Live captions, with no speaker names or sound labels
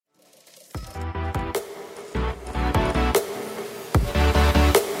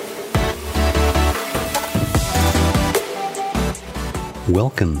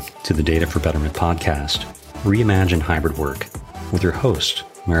Welcome to the Data for Betterment podcast, Reimagine Hybrid Work, with your host,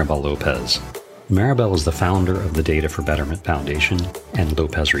 Maribel Lopez. Maribel is the founder of the Data for Betterment Foundation and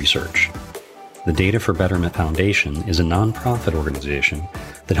Lopez Research. The Data for Betterment Foundation is a nonprofit organization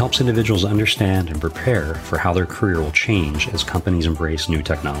that helps individuals understand and prepare for how their career will change as companies embrace new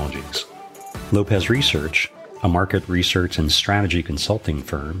technologies. Lopez Research, a market research and strategy consulting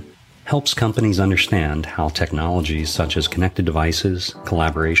firm, helps companies understand how technologies such as connected devices,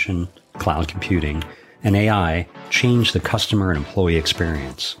 collaboration, cloud computing, and AI change the customer and employee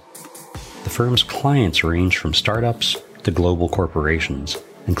experience. The firm's clients range from startups to global corporations,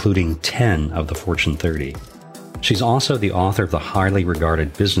 including 10 of the Fortune 30. She's also the author of the highly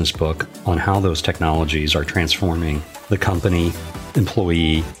regarded business book on how those technologies are transforming the company,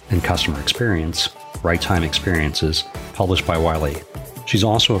 employee, and customer experience, Right Time Experiences, published by Wiley. She's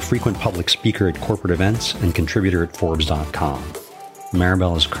also a frequent public speaker at corporate events and contributor at Forbes.com.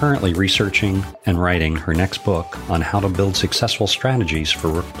 Maribel is currently researching and writing her next book on how to build successful strategies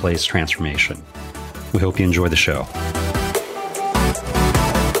for workplace transformation. We hope you enjoy the show.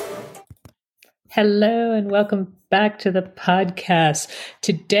 Hello and welcome back to the podcast.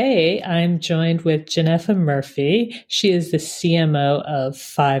 Today, I'm joined with Genefa Murphy. She is the CMO of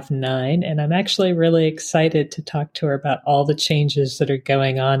Five9, and I'm actually really excited to talk to her about all the changes that are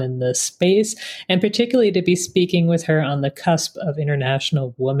going on in this space, and particularly to be speaking with her on the cusp of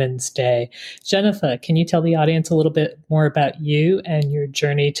International Women's Day. Genefa, can you tell the audience a little bit more about you and your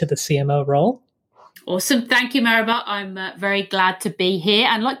journey to the CMO role? Awesome. Thank you, Maribel. I'm very glad to be here.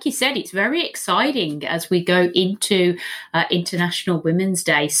 And like you said, it's very exciting as we go into International Women's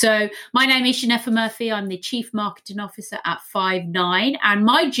Day. So my name is Genefa Murphy. I'm the Chief Marketing Officer at Five9. And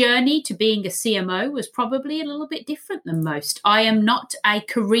my journey to being a CMO was probably a little bit different than most. I am not a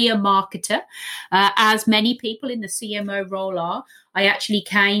career marketer, as many people in the CMO role are. I actually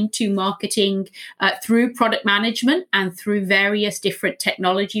came to marketing through product management and through various different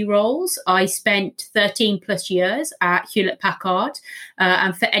technology roles. I spent 13 plus years at Hewlett Packard.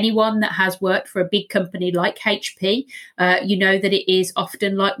 And for anyone that has worked for a big company like HP, you know that it is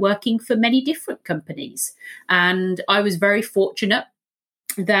often like working for many different companies. And I was very fortunate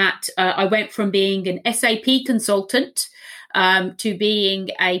that I went from being an SAP consultant to being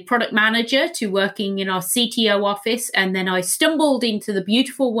a product manager, to working in our CTO office. And then I stumbled into the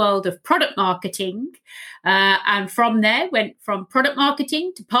beautiful world of product marketing. And from there, went from product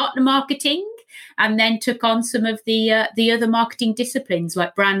marketing to partner marketing, and then took on some of the other marketing disciplines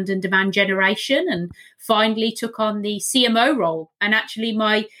like brand and demand generation, and finally took on the CMO role. And actually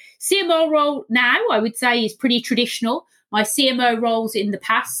my CMO role now, I would say, is pretty traditional. My CMO roles in the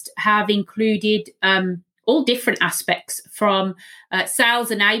past have included all different aspects, from sales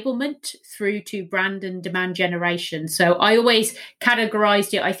enablement through to brand and demand generation. So I always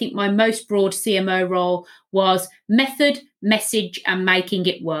categorized it. I think my most broad CMO role was method, message, and making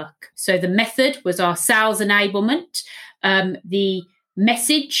it work. So the method was our sales enablement. The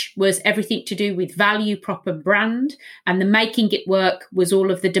message was everything to do with value, proper brand, and the making it work was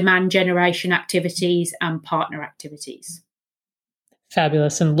all of the demand generation activities and partner activities.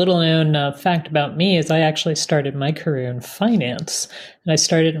 Fabulous. And little known fact about me is I actually started my career in finance. And I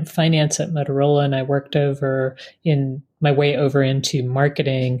started in finance at Motorola, and I worked my way over into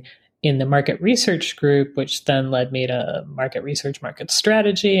marketing in the market research group, which then led me to market research, market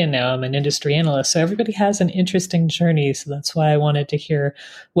strategy. And now I'm an industry analyst. So everybody has an interesting journey. So that's why I wanted to hear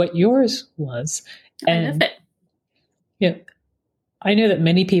what yours was. I love it. Yeah. I know that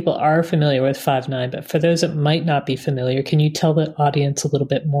many people are familiar with Five9, but for those that might not be familiar, can you tell the audience a little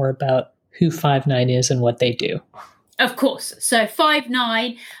bit more about who Five9 is and what they do? Of course. So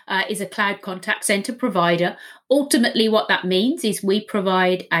Five9 is a cloud contact center provider. Ultimately, what that means is we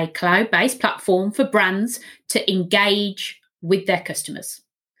provide a cloud-based platform for brands to engage with their customers.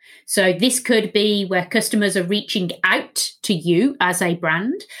 So this could be where customers are reaching out to you as a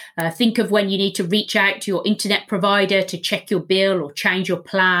brand. Think of when you need to reach out to your internet provider to check your bill or change your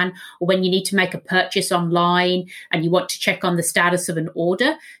plan, or when you need to make a purchase online and you want to check on the status of an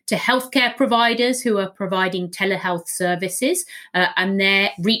order, to healthcare providers who are providing telehealth services, and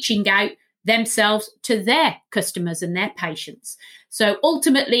they're reaching out themselves to their customers and their patients. So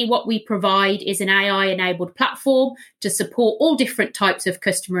ultimately, what we provide is an AI-enabled platform to support all different types of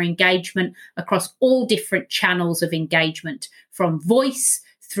customer engagement across all different channels of engagement, from voice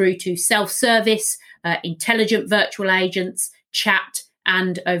through to self-service, intelligent virtual agents, chat,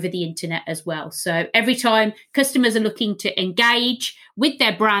 and over the internet as well. So every time customers are looking to engage with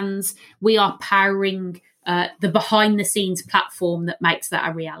their brands, we are powering the behind-the-scenes platform that makes that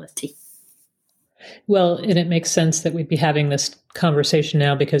a reality. Well, and it makes sense that we'd be having this conversation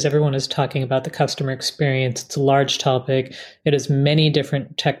now because everyone is talking about the customer experience. It's a large topic. It has many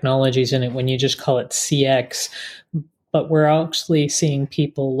different technologies in it when you just call it CX. But we're actually seeing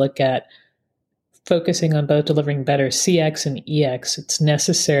people look at focusing on both delivering better CX and EX. It's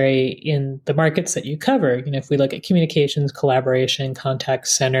necessary in the markets that you cover. If we look at communications, collaboration, contact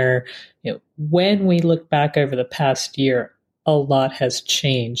center, when we look back over the past year, a lot has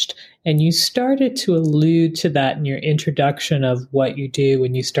changed. And you started to allude to that in your introduction of what you do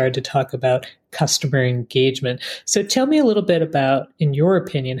when you started to talk about customer engagement. So tell me a little bit about, in your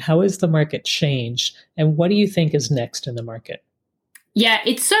opinion, how has the market changed and what do you think is next in the market? Yeah,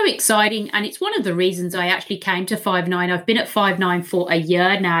 it's so exciting. And it's one of the reasons I actually came to Five9. I've been at Five9 for a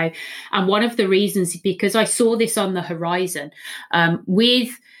year now. And one of the reasons is because I saw this on the horizon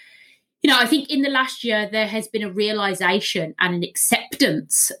I think in the last year, there has been a realization and an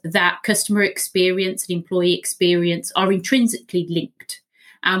acceptance that customer experience and employee experience are intrinsically linked.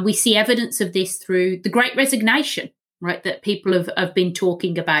 And we see evidence of this through the Great Resignation, right, that people have been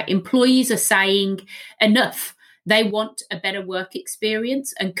talking about. Employees are saying enough. They want a better work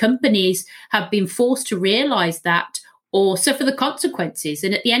experience, and companies have been forced to realize that or suffer the consequences.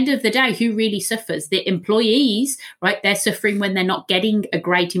 And at the end of the day, who really suffers? The employees, right? They're suffering when they're not getting a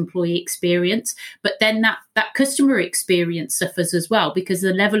great employee experience. But then that customer experience suffers as well because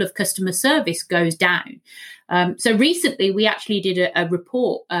the level of customer service goes down. So recently, we actually did a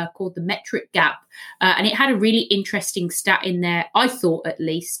report called the Metric Gap, and it had a really interesting stat in there, I thought at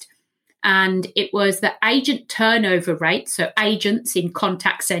least. And it was the agent turnover rate. So agents in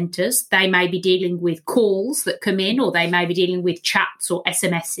contact centers, they may be dealing with calls that come in, or they may be dealing with chats or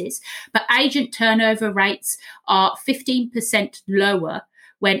SMSs. But agent turnover rates are 15% lower.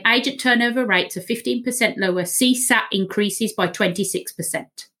 When agent turnover rates are 15% lower, CSAT increases by 26%.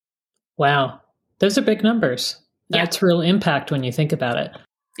 Wow. Those are big numbers. Yeah. That's real impact when you think about it.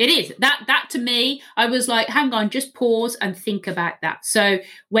 It is. That to me, I was like, hang on, just pause and think about that. So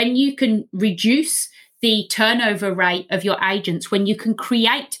when you can reduce the turnover rate of your agents, when you can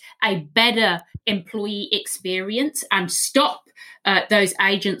create a better employee experience and stop those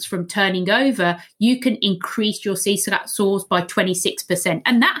agents from turning over, you can increase your CSAT scores by 26%.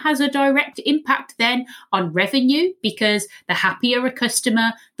 And that has a direct impact then on revenue, because the happier a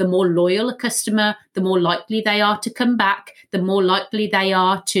customer, the more loyal a customer, the more likely they are to come back, the more likely they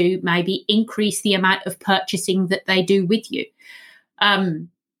are to maybe increase the amount of purchasing that they do with you.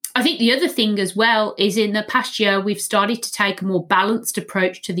 I think the other thing as well is in the past year, we've started to take a more balanced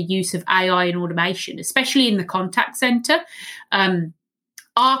approach to the use of AI and automation, especially in the contact center.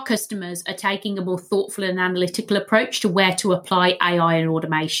 Our customers are taking a more thoughtful and analytical approach to where to apply AI and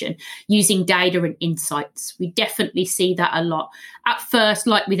automation using data and insights. We definitely see that a lot. At first,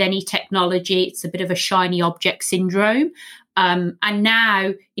 like with any technology, it's a bit of a shiny object syndrome. And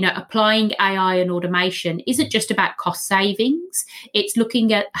now, applying AI and automation isn't just about cost savings. It's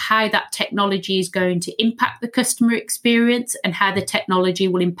looking at how that technology is going to impact the customer experience and how the technology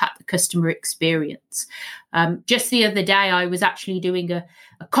will impact the customer experience. Just the other day, I was actually doing a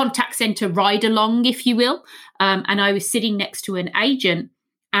contact center ride along, if you will, and I was sitting next to an agent.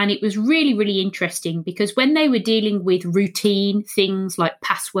 And it was really, really interesting because when they were dealing with routine things like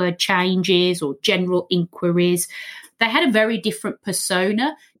password changes or general inquiries, they had a very different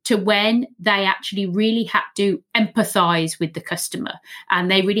persona to when they actually really had to empathize with the customer,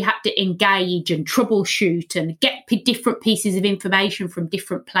 and they really had to engage and troubleshoot and get different pieces of information from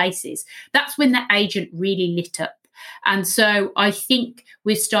different places. That's when the agent really lit up. And so I think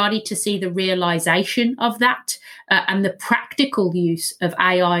we've started to see the realization of that and the practical use of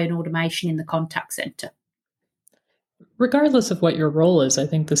AI and automation in the contact center. Regardless of what your role is, I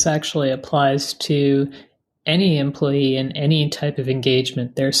think this actually applies to any employee in any type of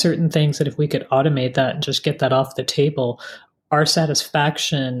engagement. There are certain things that if we could automate that and just get that off the table, our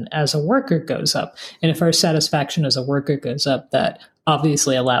satisfaction as a worker goes up. And if our satisfaction as a worker goes up, that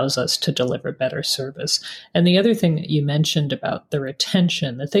obviously allows us to deliver better service. And the other thing that you mentioned about the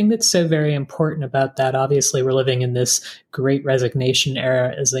retention, the thing that's so very important about that, obviously we're living in this great resignation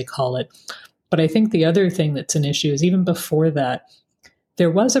era, as they call it. But I think the other thing that's an issue is even before that,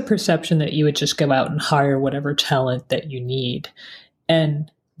 there was a perception that you would just go out and hire whatever talent that you need.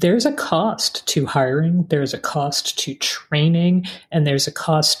 And there's a cost to hiring, there's a cost to training, and there's a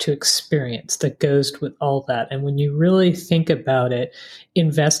cost to experience that goes with all that. And when you really think about it,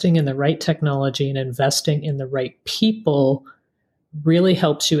 investing in the right technology and investing in the right people really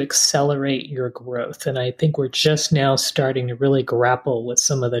helps you accelerate your growth. And I think we're just now starting to really grapple with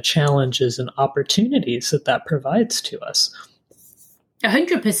some of the challenges and opportunities that provides to us.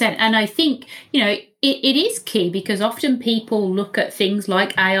 100%. And I think, it is key because often people look at things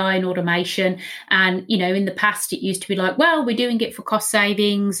like AI and automation. And, in the past, it used to be like, well, we're doing it for cost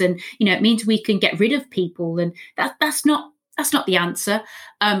savings and, it means we can get rid of people. And that's not the answer.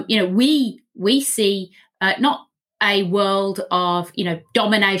 We see not a world of,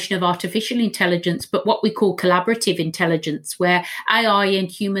 domination of artificial intelligence, but what we call collaborative intelligence, where AI and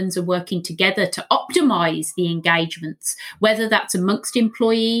humans are working together to optimize the engagements, whether that's amongst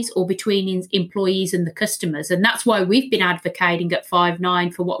employees or between employees and the customers. And that's why we've been advocating at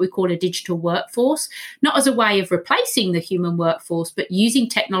Five9 for what we call a digital workforce, not as a way of replacing the human workforce, but using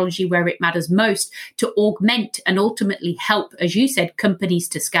technology where it matters most to augment and ultimately help, as you said, companies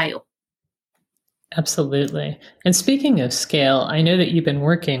to scale. Absolutely. And speaking of scale, I know that you've been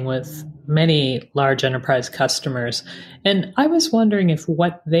working with many large enterprise customers, and I was wondering if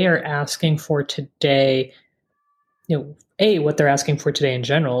what they're asking for today, A, what they're asking for today in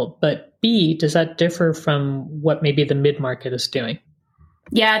general, but B, does that differ from what maybe the mid-market is doing?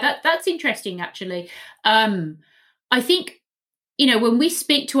 Yeah, that's interesting, actually. I think, when we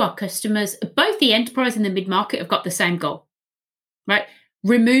speak to our customers, both the enterprise and the mid-market have got the same goal, right?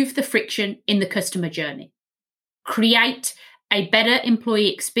 Remove the friction in the customer journey, create a better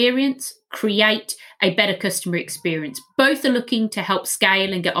employee experience, create a better customer experience. Both are looking to help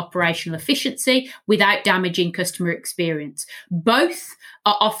scale and get operational efficiency without damaging customer experience. Both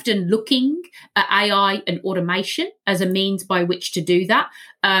are often looking at AI and automation as a means by which to do that.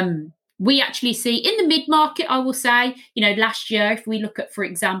 We actually see in the mid-market, I will say, last year, if we look at, for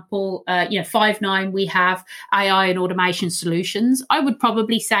example, Five9, we have AI and automation solutions. I would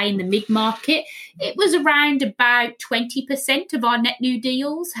probably say in the mid-market, it was around about 20% of our net new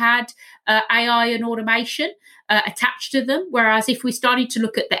deals had AI and automation attached to them. Whereas if we started to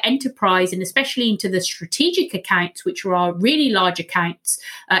look at the enterprise and especially into the strategic accounts, which are our really large accounts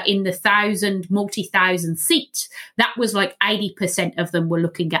in the multi-thousand seats, that was like 80% of them were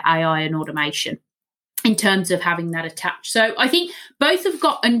looking at AI and automation in terms of having that attached. So I think both have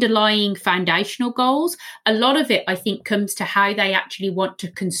got underlying foundational goals. A lot of it, I think, comes to how they actually want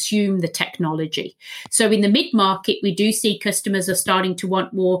to consume the technology. So in the mid-market, we do see customers are starting to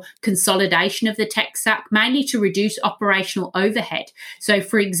want more consolidation of the tech stack, mainly to reduce operational overhead. So,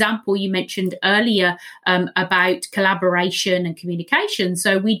 for example, you mentioned earlier about collaboration and communication.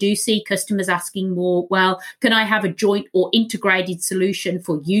 So we do see customers asking more, well, can I have a joint or integrated solution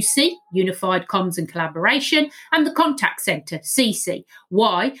for UC, Unified Comms and Collaboration, and the contact center, CC.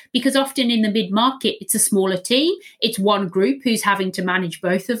 Why? Because often in the mid-market, it's a smaller team. It's one group who's having to manage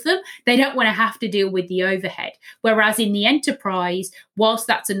both of them. They don't want to have to deal with the overhead. Whereas in the enterprise, whilst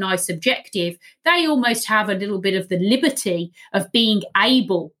that's a nice objective, they almost have a little bit of the liberty of being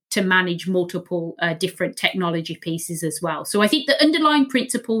able to manage multiple different technology pieces as well. So I think the underlying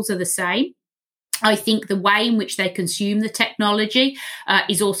principles are the same. I think the way in which they consume the technology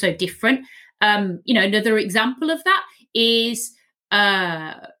is also different. Another example of that is,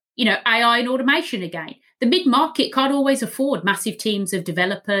 AI and automation again. The mid-market can't always afford massive teams of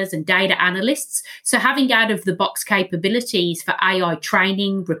developers and data analysts. So having out-of-the-box capabilities for AI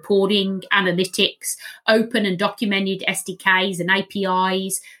training, reporting, analytics, open and documented SDKs and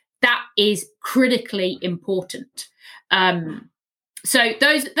APIs, that is critically important. So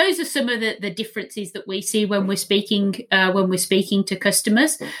those are some of the differences that we see when we're speaking to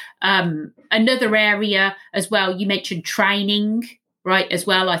customers. Another area as well, you mentioned training, right? As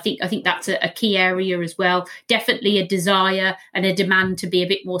well, I think that's a key area as well. Definitely a desire and a demand to be a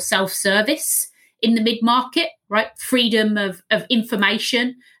bit more self-service in the mid-market, right? Freedom of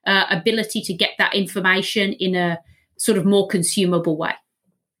information, ability to get that information in a sort of more consumable way.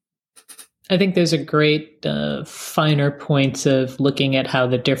 I think there's a great finer points of looking at how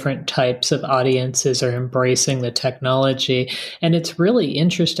the different types of audiences are embracing the technology. And it's really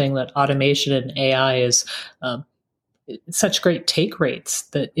interesting that automation and AI is such great take rates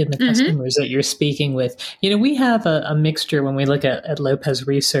that in the customers that you're speaking with. We have a mixture when we look at Lopez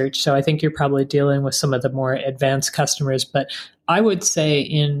Research. So I think you're probably dealing with some of the more advanced customers. But I would say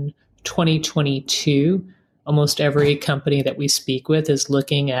in 2022, almost every company that we speak with is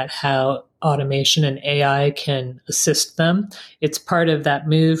looking at how automation and AI can assist them. It's part of that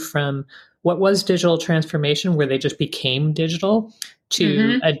move from what was digital transformation, where they just became digital,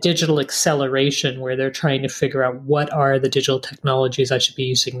 to a digital acceleration, where they're trying to figure out what are the digital technologies I should be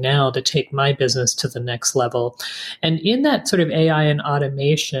using now to take my business to the next level. And in that sort of AI and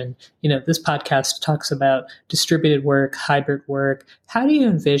automation, this podcast talks about distributed work, hybrid work. How do you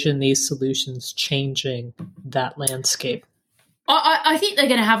envision these solutions changing that landscape? I think they're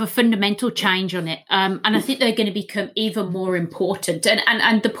going to have a fundamental change on it, and I think they're going to become even more important.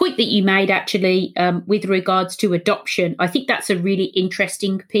 And the point that you made, actually, with regards to adoption, I think that's a really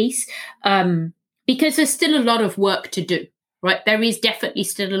interesting piece, because there's still a lot of work to do. Right, there is definitely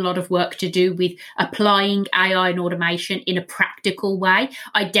still a lot of work to do with applying AI and automation in a practical way,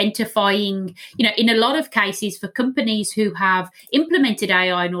 identifying, in a lot of cases for companies who have implemented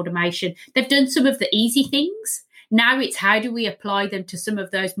AI and automation, they've done some of the easy things. Now it's how do we apply them to some of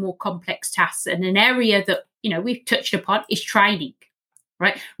those more complex tasks? And an area that, we've touched upon is training,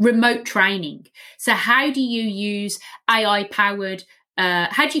 right? Remote training. So how do you use AI-powered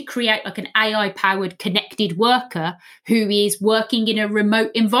how do you create like an AI-powered connected worker who is working in a remote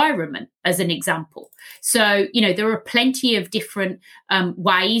environment, as an example? So, there are plenty of different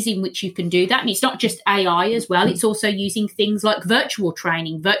ways in which you can do that. And it's not just AI as well. It's also using things like virtual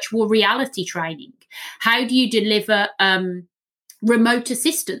training, virtual reality training. How do you deliver remote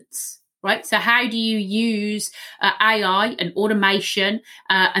assistance? Right. So how do you use AI and automation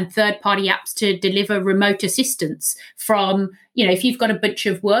and third-party apps to deliver remote assistance from, if you've got a bunch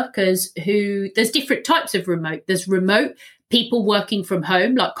of workers there's different types of remote. There's remote people working from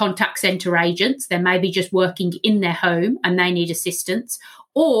home, like contact center agents. They may be just working in their home and they need assistance,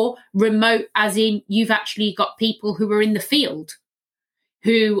 or remote as in you've actually got people who are in the field,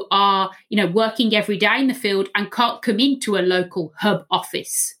 who are, working every day in the field and can't come into a local hub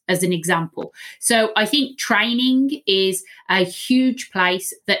office, as an example. So I think training is a huge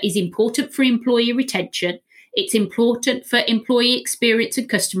place that is important for employee retention. It's important for employee experience and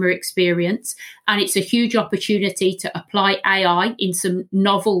customer experience. And it's a huge opportunity to apply AI in some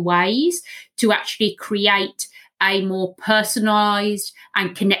novel ways to actually create a more personalized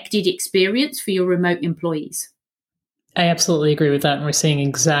and connected experience for your remote employees. I absolutely agree with that. And we're seeing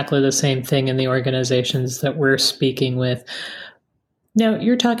exactly the same thing in the organizations that we're speaking with. Now,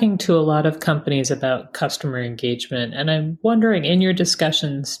 you're talking to a lot of companies about customer engagement. And I'm wondering, in your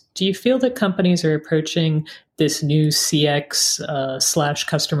discussions, do you feel that companies are approaching this new CX /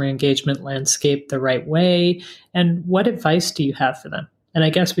 customer engagement landscape the right way? And what advice do you have for them? And I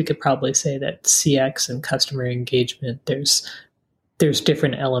guess we could probably say that CX and customer engagement, there's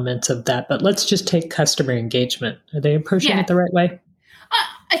different elements of that, but let's just take customer engagement. Are they approaching it the right way?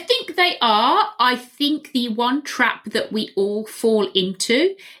 I think they are. I think the one trap that we all fall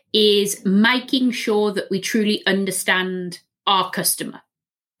into is making sure that we truly understand our customer,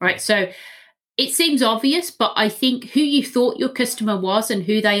 right? So it seems obvious, but I think who you thought your customer was and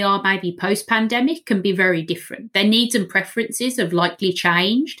who they are maybe post-pandemic can be very different. Their needs and preferences have likely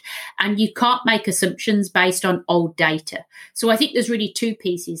changed, and you can't make assumptions based on old data. So I think there's really two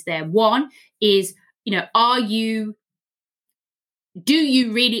pieces there. One is, do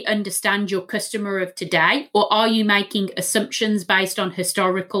you really understand your customer of today, or are you making assumptions based on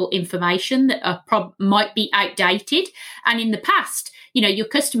historical information that might be outdated? And in the past, your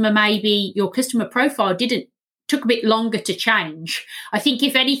customer profile took a bit longer to change. I think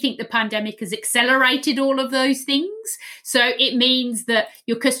if anything, the pandemic has accelerated all of those things. So it means that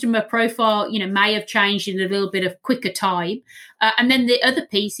your customer profile, may have changed in a little bit of quicker time. And then the other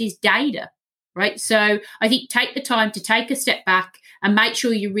piece is data, right? So I think take the time to take a step back and make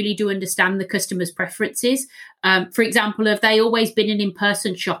sure you really do understand the customer's preferences. For example, have they always been an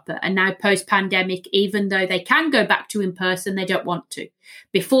in-person shopper, and now post-pandemic, even though they can go back to in-person, they don't want to?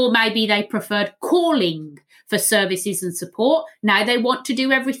 Before, maybe they preferred calling for services and support. Now they want to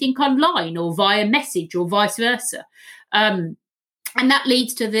do everything online or via message or vice versa. And that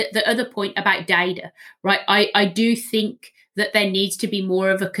leads to the other point about data, right? I do think that there needs to be more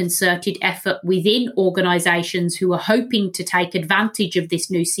of a concerted effort within organisations who are hoping to take advantage of this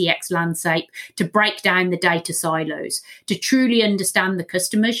new CX landscape to break down the data silos. To truly understand the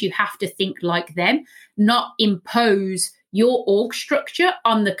customers, you have to think like them, not impose your org structure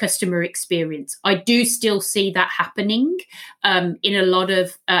on the customer experience. I do still see that happening in a lot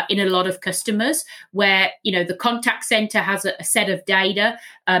of customers, where the contact center has a set of data,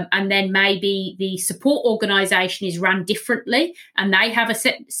 and then maybe the support organization is run differently, and they have a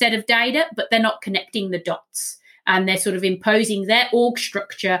set of data, but they're not connecting the dots. And they're sort of imposing their org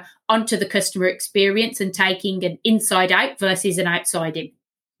structure onto the customer experience and taking an inside out versus an outside in.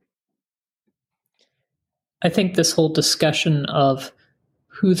 I think this whole discussion of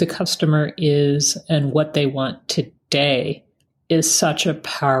who the customer is and what they want today is such a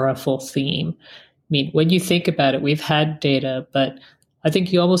powerful theme. I mean, when you think about it, we've had data, but I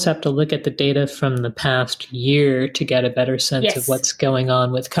think you almost have to look at the data from the past year to get a better sense of what's going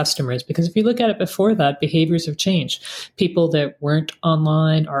on with customers. Because if you look at it before that, behaviors have changed. People that weren't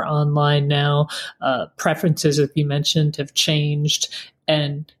online are online now. Preferences, as you mentioned, have changed.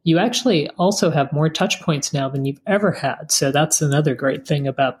 And you actually also have more touch points now than you've ever had. So that's another great thing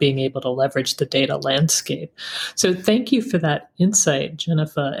about being able to leverage the data landscape. So thank you for that insight,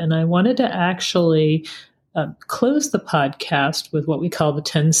 Jennifer. And I wanted to actually close the podcast with what we call the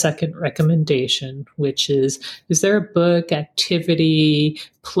 10-second recommendation, which is there a book, activity,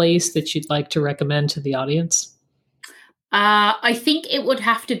 place that you'd like to recommend to the audience? I think it would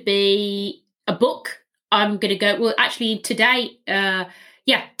have to be a book. I'm going to go, well, actually today I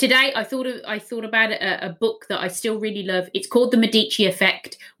thought about a book that I still really love. It's called The Medici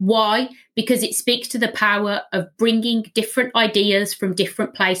Effect. Why? Because it speaks to the power of bringing different ideas from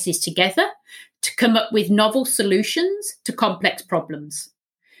different places together to come up with novel solutions to complex problems.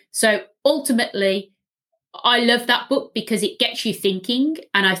 So ultimately, I love that book because it gets you thinking.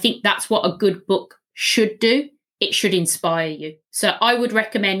 And I think that's what a good book should do. It should inspire you. So I would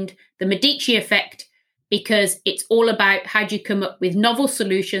recommend The Medici Effect because it's all about how do you come up with novel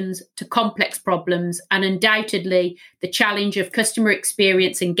solutions to complex problems. And undoubtedly, the challenge of customer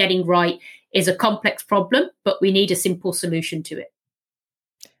experience and getting right is a complex problem, but we need a simple solution to it.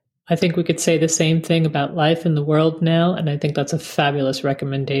 I think we could say the same thing about life in the world now, and I think that's a fabulous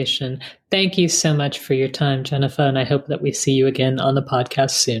recommendation. Thank you so much for your time, Jennifer, and I hope that we see you again on the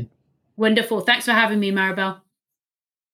podcast soon. Wonderful. Thanks for having me, Maribel.